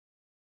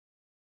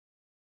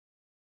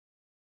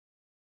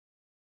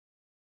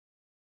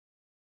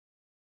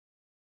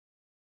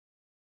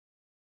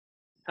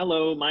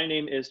Hello, my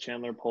name is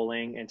Chandler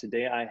Poling, and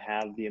today I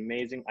have the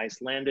amazing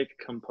Icelandic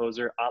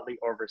composer Atli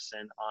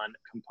Örvarsson on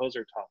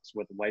Composer Talks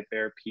with White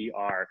Bear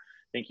PR.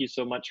 Thank you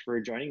so much for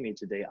joining me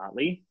today,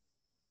 Atli.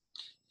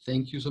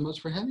 Thank you so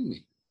much for having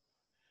me.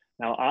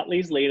 Now,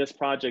 Atli's latest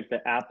project,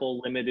 the Apple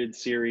limited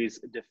series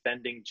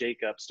Defending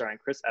Jacob, starring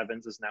Chris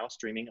Evans, is now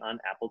streaming on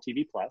Apple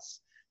TV Plus.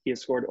 He has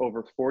scored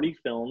over 40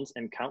 films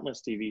and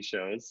countless TV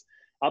shows.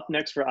 Up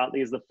next for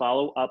Atli is the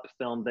follow-up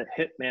film The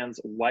Hitman's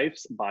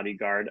Wife's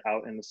Bodyguard,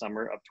 out in the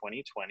summer of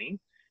 2020,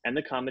 and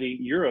the comedy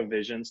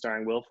Eurovision,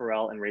 starring Will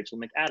Ferrell and Rachel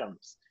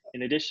McAdams.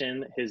 In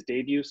addition, his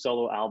debut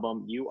solo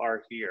album You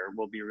Are Here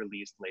will be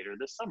released later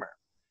this summer.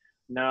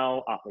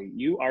 Now, Atli,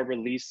 you are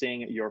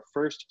releasing your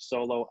first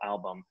solo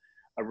album,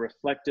 a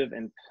reflective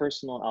and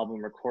personal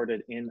album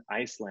recorded in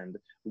Iceland.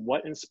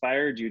 What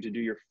inspired you to do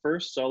your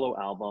first solo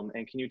album,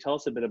 and can you tell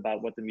us a bit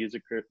about what the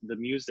music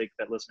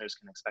that listeners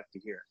can expect to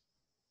hear?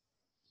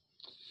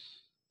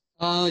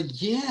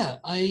 Yeah,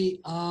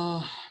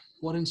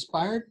 what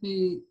inspired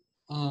me,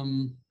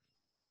 um,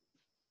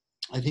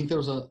 I think there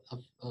was a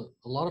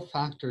lot of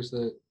factors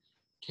that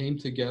came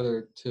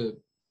together to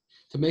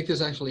make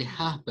this actually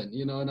happen,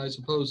 and I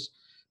suppose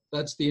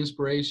that's the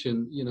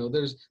inspiration.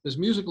 There's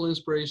musical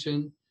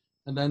inspiration,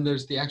 and then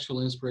there's the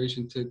actual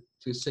inspiration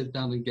to sit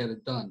down and get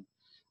it done.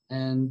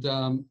 And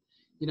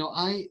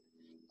I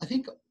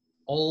think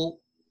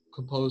all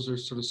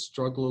composers sort of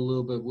struggle a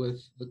little bit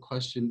with the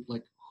question,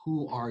 like,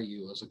 who are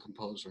you as a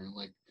composer? And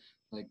like,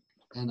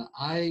 and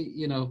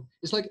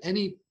it's like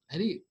any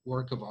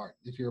work of art.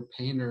 If you're a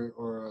painter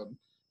or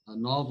a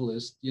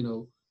novelist,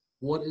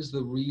 what is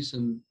the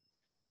reason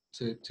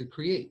to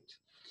create?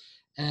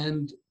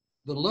 And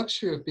the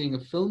luxury of being a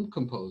film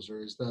composer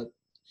is that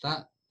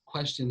that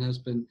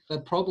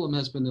problem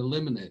has been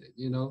eliminated.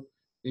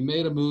 We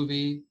made a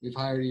movie, we've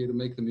hired you to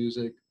make the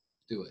music,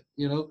 do it.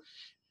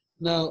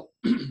 Now,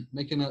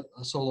 making a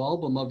solo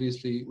album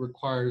obviously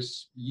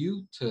requires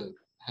you to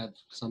have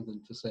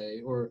something to say,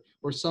 or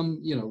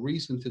some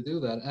reason to do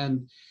that.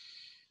 And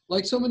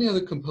like so many other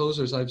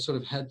composers, I've sort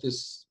of had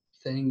this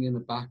thing in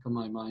the back of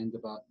my mind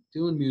about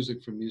doing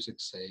music for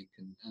music's sake,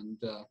 and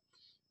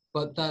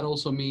but that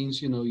also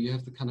means you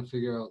have to kind of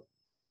figure out,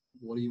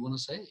 what do you want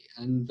to say.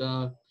 And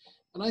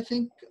I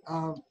think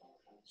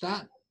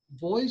that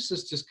voice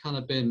has just kind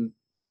of been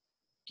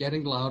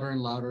getting louder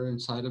and louder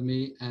inside of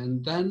me.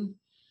 And then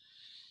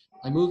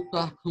I moved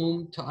back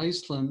home to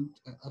Iceland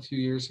a few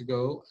years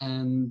ago,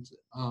 and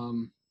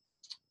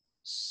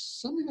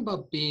something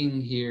about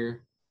being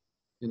here.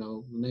 The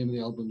name of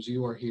the album's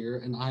 "You Are Here,"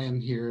 and I am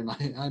here, and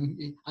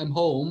I'm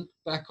home,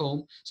 back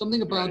home.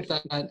 Something about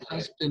Right. that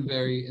has been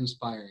very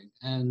inspiring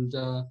and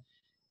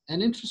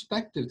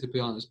introspective, to be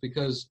honest,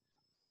 because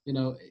you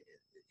know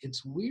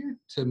it's weird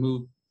to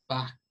move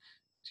back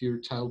to your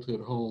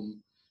childhood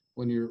home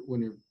when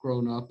you're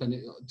grown up, and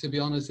to be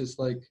honest, it's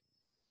like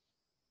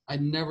I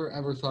never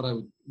ever thought I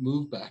would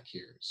move back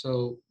here.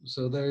 So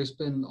there's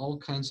been all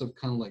kinds of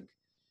kind of like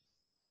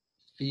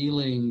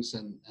feelings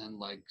and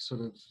like sort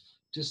of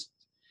just,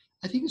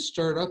 I think it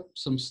stirred up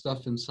some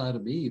stuff inside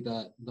of me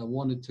that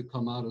wanted to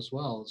come out as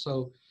well.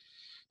 So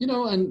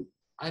and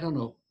I don't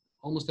know,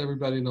 almost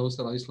everybody knows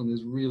that Iceland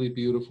is really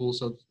beautiful.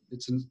 So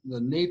the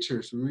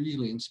nature's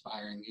really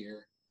inspiring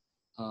here.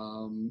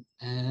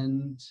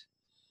 And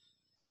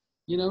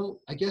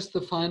I guess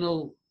the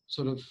final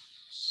sort of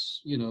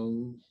you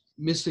know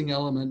missing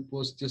element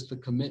was just the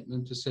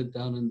commitment to sit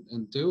down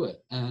and do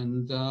it.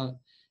 And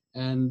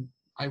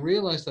I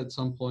realized at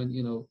some point,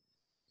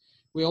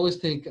 we always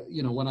think,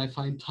 when I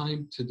find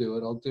time to do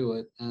it, I'll do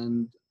it.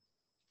 And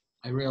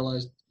I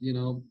realized,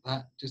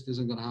 that just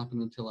isn't going to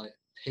happen until I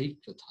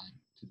take the time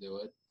to do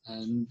it.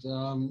 And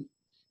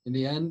in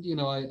the end,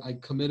 I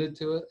committed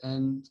to it,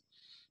 and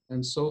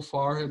so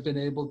far have been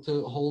able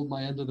to hold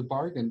my end of the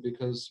bargain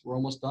because we're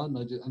almost done.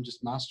 I'm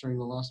just mastering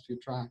the last few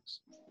tracks.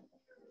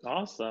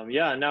 Awesome.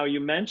 Yeah. Now you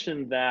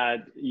mentioned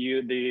that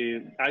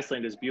the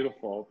Iceland is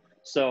beautiful.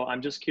 So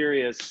I'm just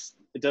curious,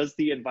 does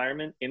the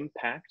environment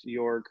impact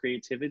your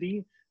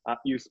creativity?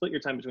 You split your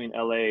time between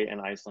LA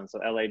and Iceland. So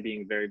LA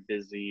being very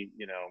busy,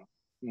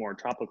 more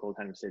tropical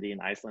kind of city,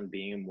 and Iceland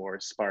being a more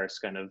sparse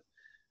kind of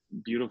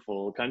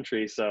beautiful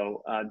country.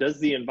 So does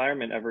the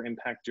environment ever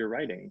impact your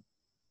writing?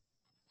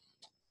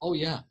 Oh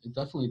yeah, it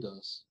definitely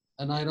does.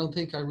 And I don't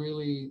think I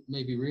really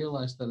maybe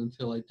realized that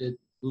until I did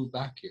move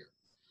back here.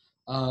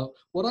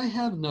 What I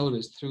have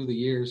noticed through the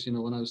years,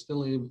 when I was still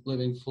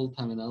living full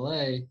time in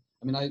LA,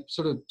 I mean, I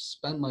sort of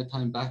spent my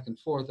time back and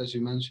forth, as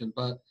you mentioned,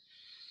 but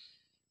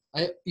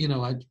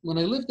when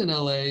I lived in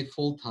LA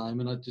full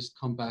time and I'd just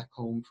come back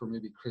home for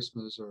maybe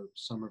Christmas or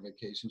summer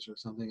vacations or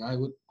something, I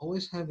would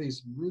always have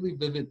these really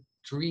vivid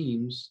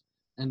dreams,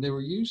 and they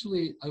were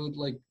usually I would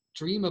like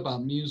dream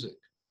about music.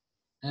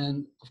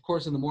 And of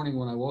course, in the morning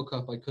when I woke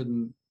up, I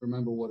couldn't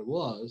remember what it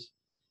was,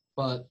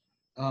 but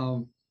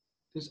um,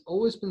 there's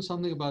always been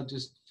something about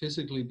just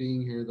physically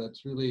being here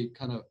that's really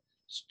kind of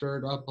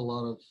stirred up a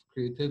lot of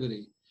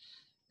creativity.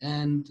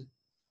 And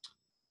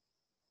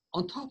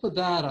on top of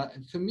that,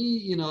 for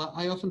me,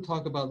 I often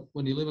talk about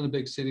when you live in a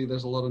big city,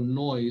 there's a lot of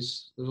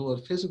noise, there's a lot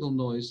of physical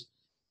noise,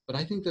 but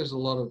I think there's a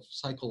lot of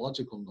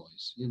psychological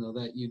noise,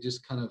 that you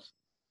just kind of,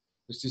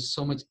 there's just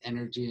so much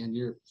energy and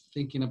you're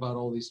thinking about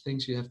all these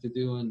things you have to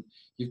do. And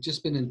you've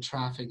just been in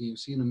traffic, you've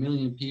seen a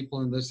million people,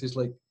 and there's just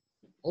like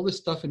all this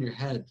stuff in your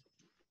head.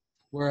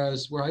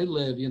 Whereas where I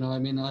live, I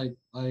mean,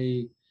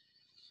 a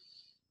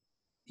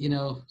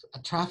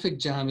traffic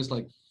jam is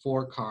like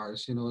four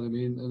cars, you know what I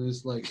mean? And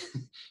it's like,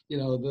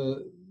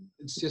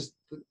 it's just,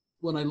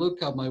 when I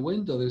look out my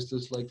window, there's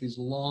just like these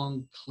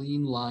long,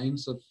 clean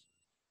lines of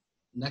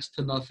next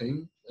to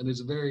nothing. And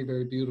it's very,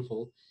 very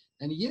beautiful.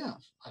 And yeah,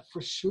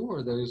 for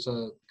sure, there's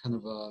a kind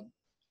of a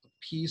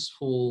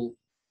peaceful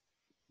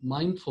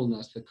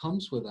mindfulness that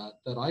comes with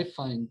that I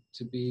find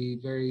to be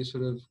very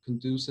sort of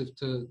conducive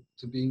to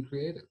being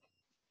creative.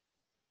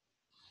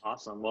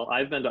 Awesome. Well,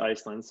 I've been to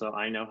Iceland, so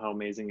I know how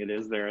amazing it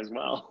is there as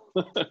well.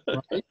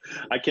 Right?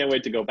 I can't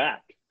wait to go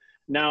back.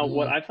 Now,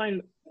 what Yeah. I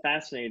find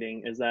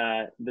fascinating is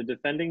that the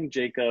defending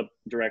Jacob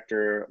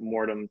director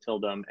Mortem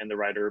Tildum and the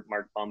writer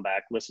Mark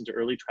Baumbach listened to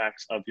early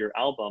tracks of your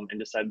album and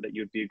decided that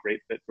you'd be a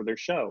great fit for their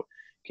show.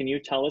 Can you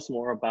tell us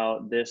more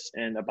about this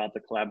and about the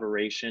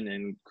collaboration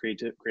and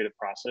creative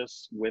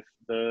process with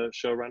the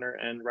showrunner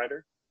and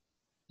writer?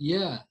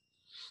 Yeah.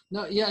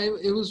 No, yeah,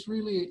 it was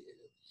really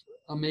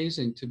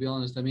amazing, to be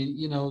honest. I mean,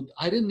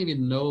 I didn't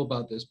even know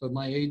about this, but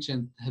my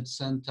agent had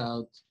sent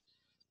out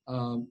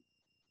um,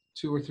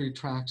 two or three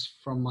tracks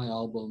from my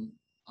album.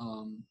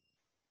 Um,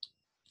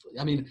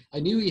 I mean, I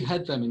knew he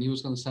had them and he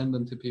was going to send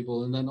them to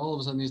people. And then all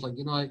of a sudden he's like,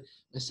 I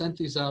sent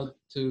these out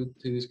to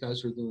these guys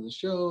who are doing the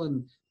show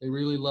and they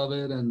really love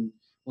it and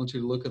want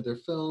you to look at their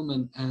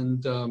film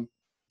and,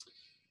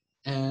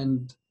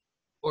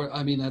 or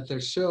I mean, at their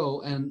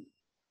show. And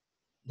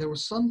there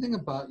was something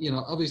about,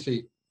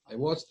 obviously I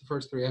watched the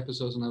first three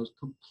episodes and I was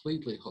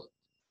completely hooked.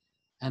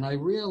 And I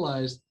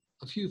realized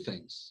a few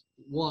things.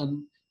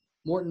 One,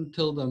 Morton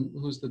Tildum,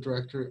 who's the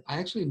director, I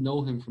actually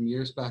know him from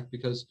years back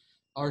because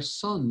our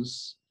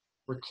sons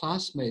were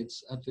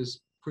classmates at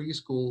this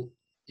preschool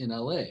in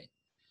LA.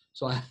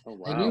 So Oh,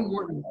 I knew wow.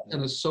 Morton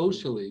kind of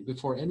socially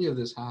before any of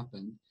this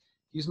happened.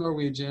 He's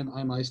Norwegian,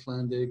 I'm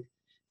Icelandic.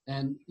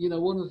 And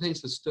one of the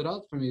things that stood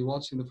out for me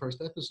watching the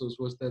first episodes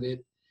was that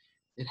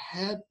it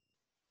had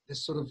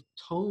this sort of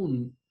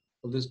tone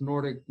of this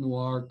Nordic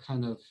noir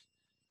kind of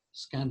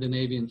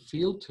Scandinavian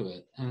feel to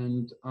it.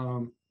 And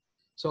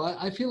so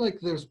I feel like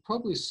there's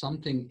probably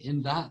something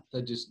in that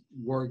just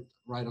worked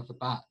right off the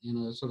bat,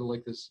 sort of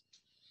like this,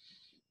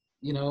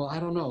 I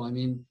don't know. I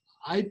mean,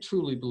 I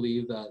truly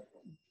believe that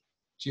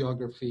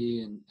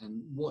geography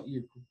and what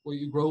you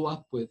grow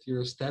up with,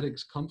 your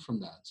aesthetics come from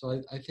that.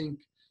 So I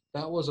think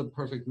that was a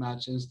perfect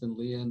match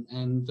instantly. And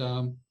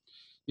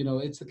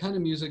it's the kind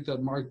of music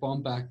that Mark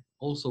Bombach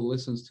also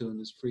listens to in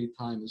his free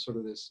time, is sort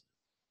of this,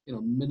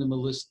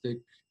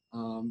 minimalistic,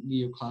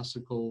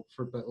 neoclassical,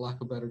 for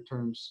lack of better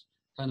terms,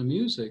 kind of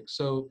music.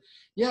 So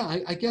yeah,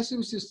 I guess it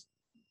was just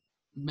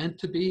meant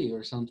to be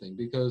or something,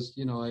 because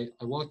I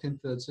walked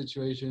into that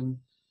situation,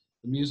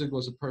 the music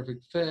was a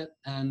perfect fit,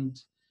 and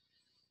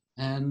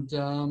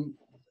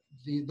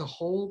the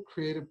whole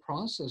creative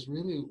process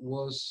really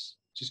was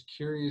just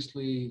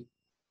curiously,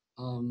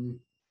 um,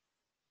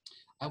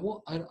 I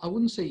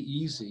wouldn't say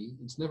easy.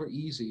 It's never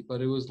easy,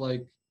 but it was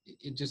like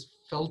it just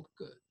felt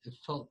good. It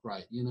felt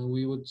right.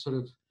 We would sort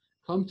of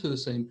come to the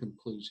same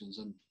conclusions,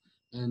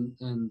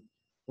 and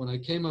when I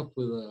came up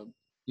with a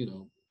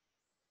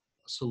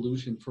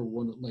solution for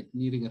one, like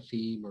needing a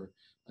theme or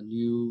a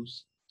new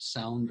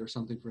sound or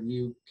something for a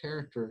new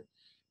character,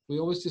 we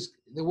always just,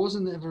 there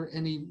wasn't ever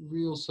any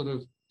real sort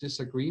of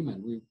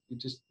disagreement. We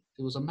just,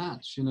 it was a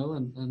match,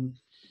 and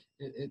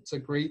it's a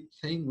great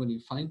thing when you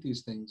find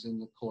these things in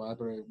the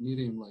collaborative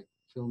medium like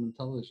film and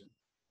television.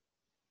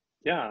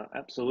 Yeah,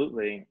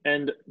 absolutely.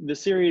 And the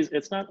series,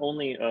 it's not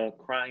only a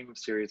crime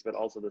series, but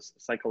also this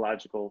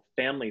psychological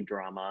family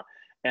drama.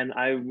 And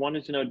I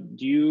wanted to know,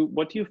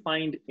 what do you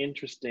find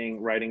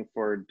interesting writing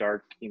for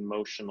dark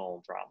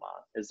emotional drama?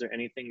 Is there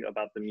anything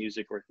about the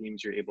music or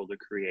themes you're able to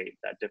create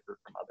that differ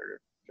from other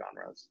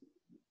genres?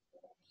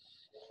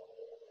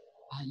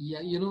 Yeah,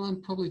 I'm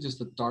probably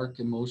just a dark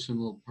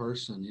emotional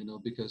person,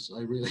 because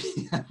I really,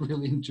 I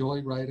really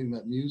enjoy writing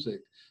that music.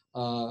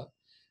 Uh,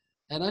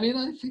 and I mean,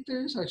 I think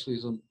there is actually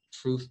some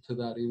truth to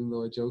that, even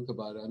though I joke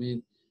about it. I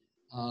mean,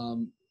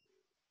 um,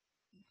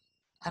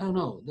 I don't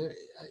know.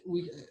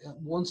 We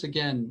once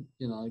again,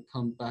 I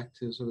come back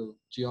to sort of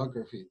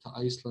geography, to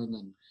Iceland,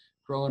 and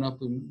growing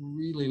up in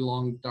really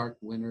long, dark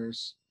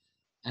winters,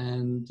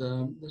 and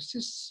there's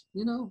just,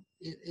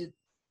 it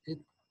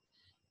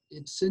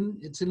it's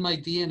in my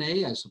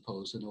DNA, I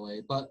suppose, in a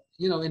way. But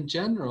in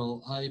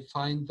general, I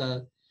find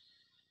that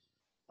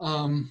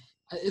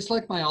it's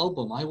like my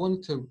album. I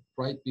wanted to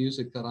write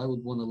music that I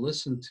would want to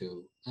listen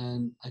to,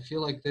 and I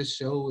feel like this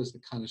show is the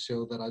kind of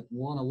show that I'd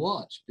want to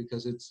watch,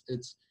 because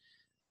it's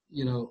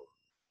you know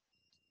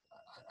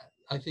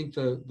I think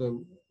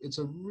the it's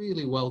a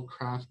really well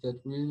crafted,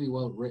 really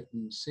well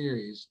written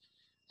series,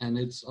 and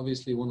it's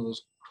obviously one of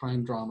those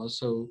crime drama.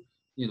 So,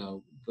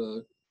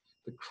 the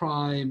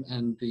crime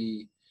and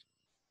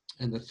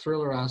the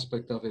thriller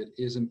aspect of it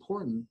is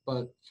important.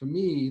 But for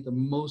me, the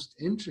most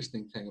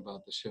interesting thing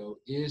about the show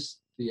is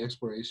the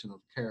exploration of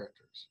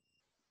characters.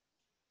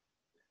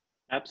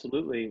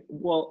 Absolutely.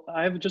 Well,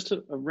 I have just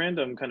a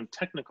random kind of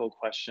technical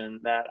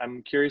question that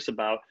I'm curious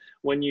about.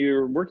 When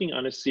you're working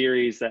on a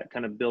series that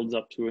kind of builds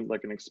up to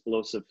like an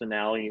explosive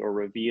finale or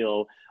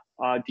reveal,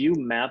 do you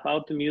map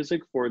out the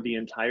music for the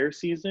entire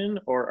season,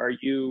 or are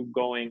you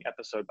going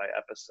episode by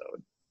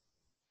episode?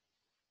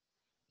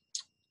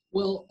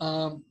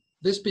 Well,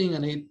 this being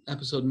an 8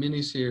 episode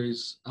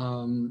miniseries,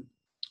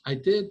 I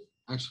did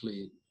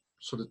actually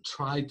sort of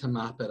try to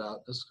map it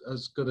out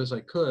as good as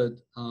I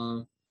could.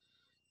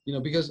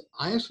 Because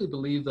I actually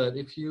believe that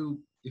if you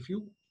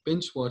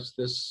binge watch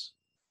this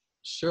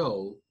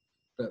show,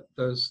 that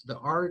there's the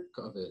arc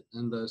of it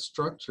and the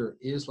structure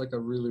is like a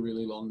really,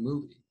 really long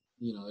movie.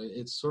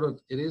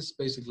 It is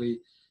basically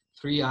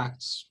 3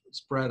 acts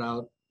spread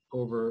out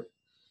over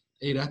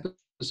 8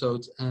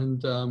 episodes.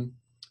 And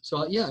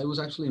so yeah, it was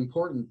actually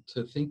important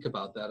to think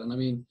about that. And I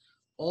mean,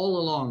 all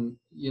along,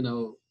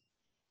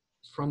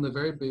 from the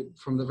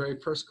very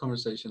first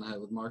conversation I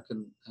had with Mark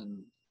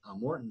and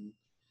Morton,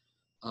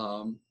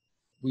 um,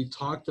 we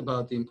talked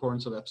about the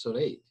importance of episode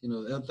 8.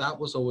 That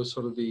was always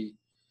sort of the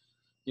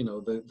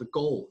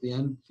goal, the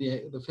end,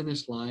 the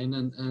finish line,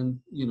 and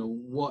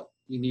what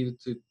we needed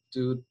to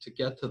do to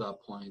get to that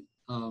point.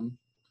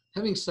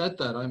 Having said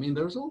that, I mean,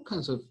 there's all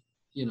kinds of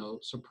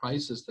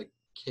surprises that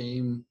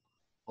came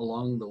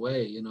along the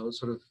way.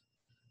 Sort of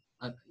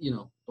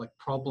like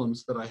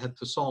problems that I had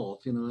to solve.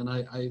 And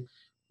I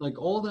like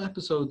all the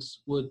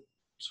episodes would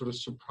sort of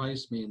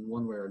surprise me in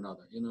one way or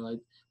another. I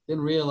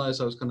didn't realize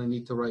I was going to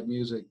need to write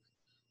music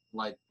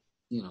like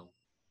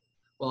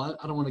well,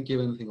 I don't want to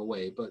give anything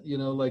away, but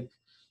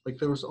like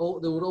there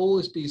would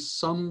always be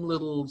some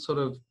little sort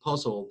of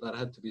puzzle that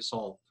had to be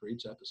solved for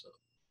each episode.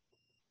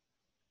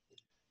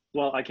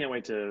 Well, I can't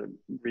wait to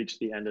reach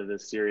the end of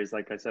this series.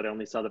 Like I said, I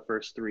only saw the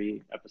first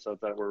 3 episodes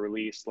that were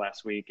released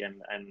last week,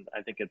 and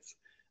I think it's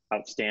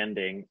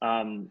outstanding.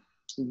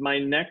 My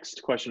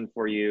next question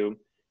for you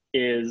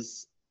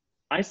is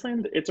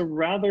Iceland. It's a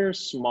rather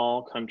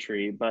small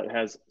country, but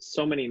has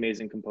so many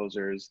amazing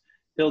composers.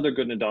 Hildur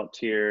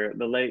Guðnadóttir,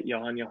 the late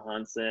Johan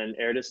Johansson,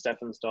 Erda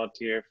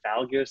Stefansdóttir,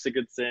 Falgeir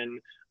Sigurdsson,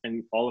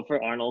 and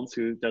Oliver Arnolds,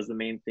 who does the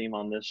main theme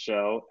on this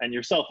show, and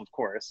yourself, of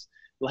course.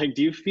 Like,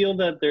 do you feel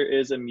that there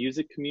is a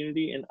music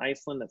community in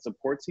Iceland that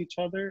supports each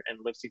other and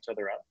lifts each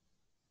other up?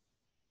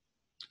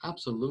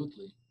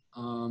 Absolutely.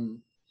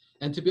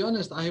 And to be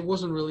honest, I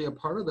wasn't really a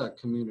part of that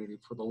community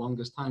for the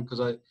longest time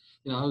because I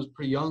was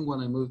pretty young when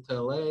I moved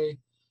to LA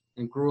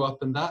and grew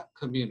up in that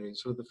community,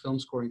 sort of the film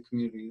scoring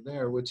community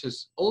there, which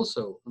is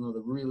also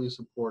another really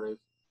supportive,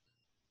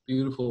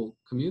 beautiful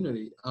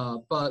community.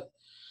 But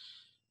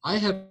I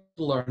have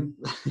learned,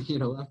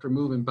 after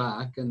moving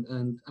back,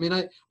 and I mean,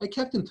 I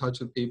kept in touch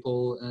with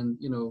people and,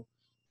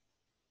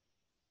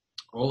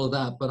 all of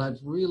that, but I've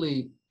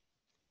really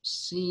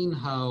seen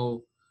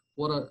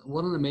what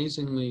an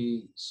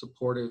amazingly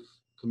supportive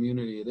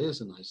community it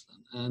is in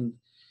Iceland. And,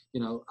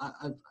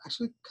 I've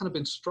actually kind of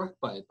been struck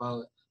by it,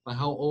 by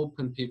how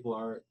open people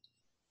are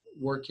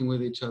working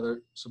with each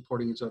other,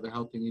 supporting each other,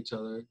 helping each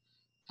other.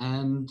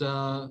 And,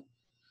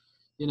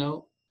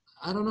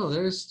 I don't know,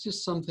 there's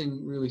just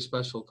something really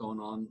special going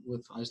on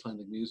with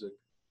Icelandic music.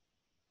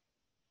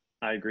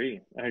 I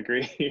agree. I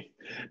agree.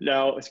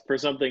 Now, for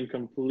something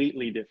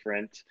completely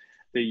different,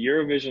 the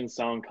Eurovision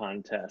Song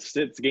Contest.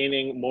 It's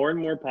gaining more and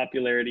more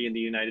popularity in the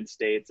United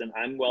States, and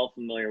I'm well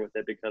familiar with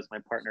it because my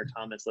partner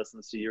Thomas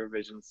listens to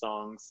Eurovision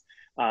songs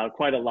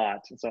quite a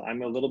lot. So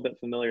I'm a little bit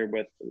familiar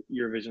with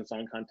Eurovision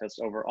Song Contest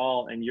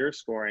overall, and you're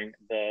scoring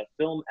the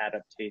film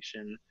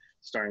adaptation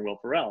starring Will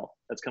Ferrell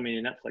that's coming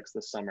to Netflix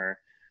this summer.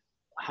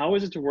 How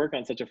is it to work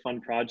on such a fun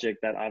project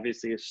that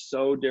obviously is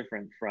so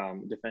different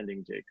from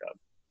Defending Jacob?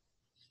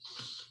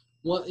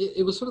 Well,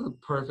 it was sort of the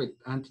perfect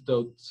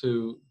antidote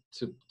to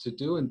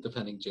do in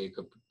Defending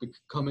Jacob,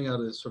 coming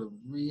out of this sort of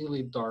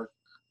really dark,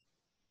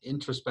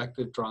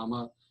 introspective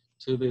drama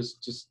to this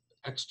just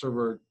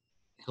extrovert,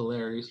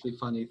 hilariously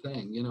funny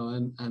thing,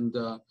 and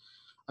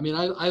I mean,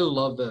 I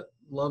love that,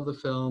 love the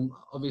film.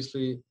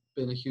 Obviously,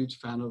 been a huge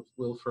fan of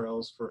Will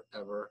Ferrell's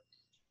forever,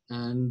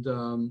 and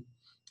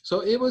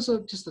so it was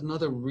just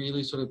another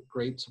really sort of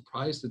great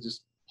surprise that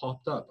just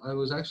popped up. I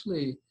was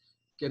actually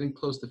getting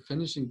close to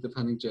finishing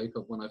Defending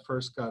Jacob when I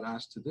first got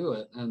asked to do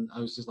it, and I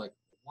was just like,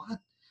 what?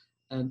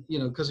 And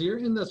because you're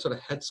in that sort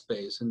of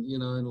headspace, and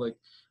and like,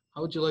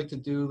 how would you like to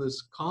do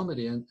this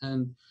comedy?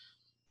 And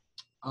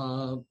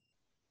uh,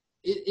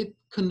 it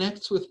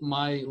connects with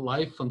my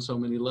life on so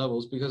many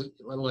levels because,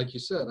 like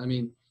you said, I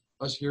mean,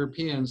 us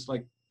Europeans,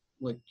 like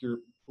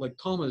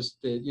Thomas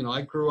did,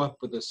 I grew up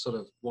with this sort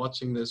of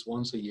watching this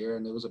once a year,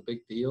 and it was a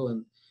big deal.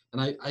 And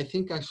I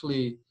think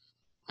actually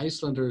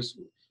Icelanders,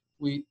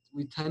 we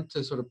tend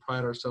to sort of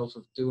pride ourselves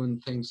of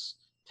doing things,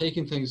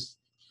 taking things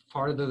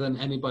farther than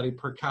anybody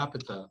per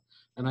capita.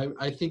 And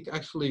I think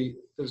actually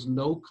there's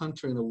no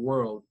country in the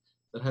world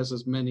that has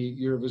as many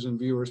Eurovision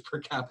viewers per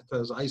capita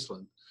as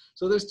Iceland.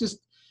 So there's just,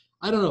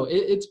 I don't know,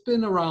 it's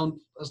been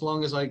around as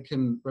long as I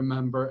can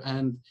remember.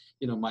 And,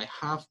 you know, my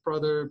half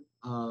brother,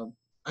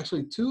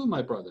 actually two of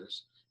my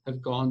brothers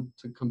have gone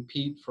to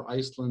compete for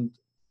Iceland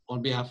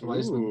on behalf of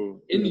Iceland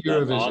Ooh, in that's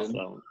Eurovision.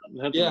 awesome.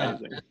 That's Yeah,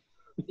 amazing.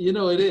 you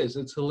know,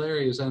 it's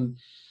hilarious. And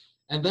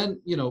then,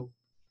 you know,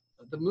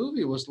 the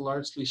movie was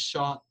largely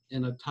shot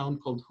in a town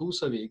called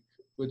Húsavík,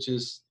 which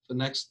is the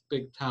next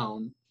big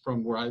town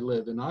from where I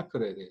live in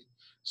Akureyri.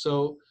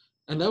 So,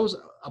 and that was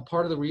a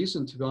part of the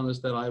reason, to be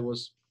honest, that I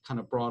was kind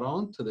of brought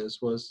on to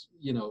this was,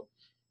 you know,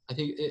 I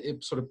think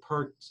it sort of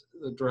perked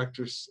the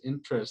director's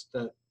interest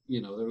that,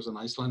 you know, there was an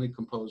Icelandic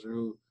composer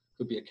who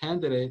could be a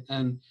candidate.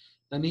 And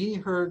then he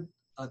heard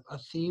a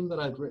theme that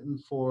I'd written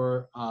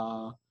for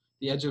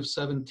The Edge of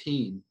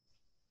 17,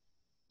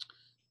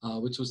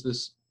 which was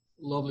this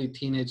lovely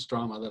teenage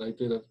drama that I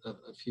did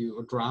a few,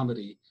 or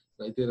dramedy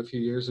that I did a few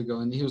years ago.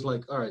 And he was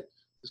like, all right,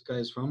 this guy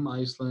is from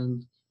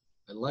Iceland.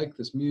 I like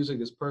this music,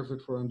 it's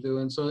perfect for what I'm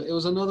doing. So it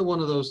was another one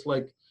of those,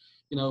 like,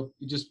 you know,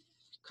 you just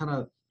kind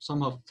of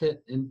somehow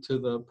fit into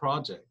the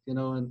project, you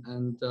know,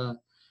 and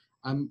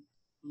I'm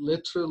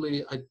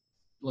literally, I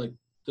like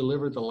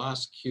delivered the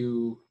last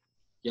cue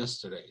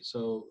yesterday.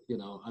 So, you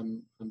know,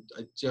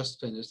 I just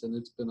finished and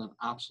it's been an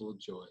absolute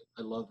joy.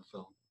 I love the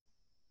film.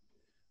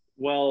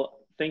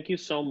 Well, thank you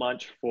so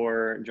much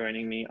for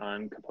joining me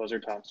on Composer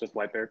Talks with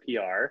White Bear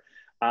PR.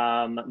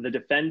 The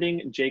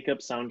Defending Jacob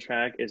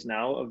soundtrack is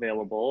now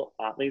available.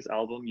 Atli's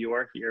album, You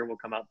Are Here, will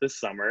come out this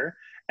summer.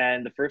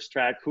 And the first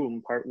track,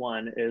 Whom, Part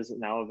 1, is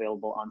now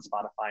available on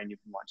Spotify, and you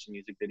can watch the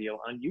music video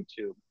on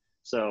YouTube.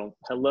 So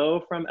hello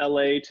from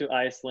LA to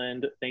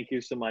Iceland. Thank you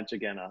so much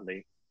again,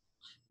 Atli.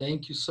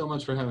 Thank you so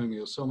much for having me.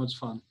 It was so much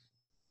fun.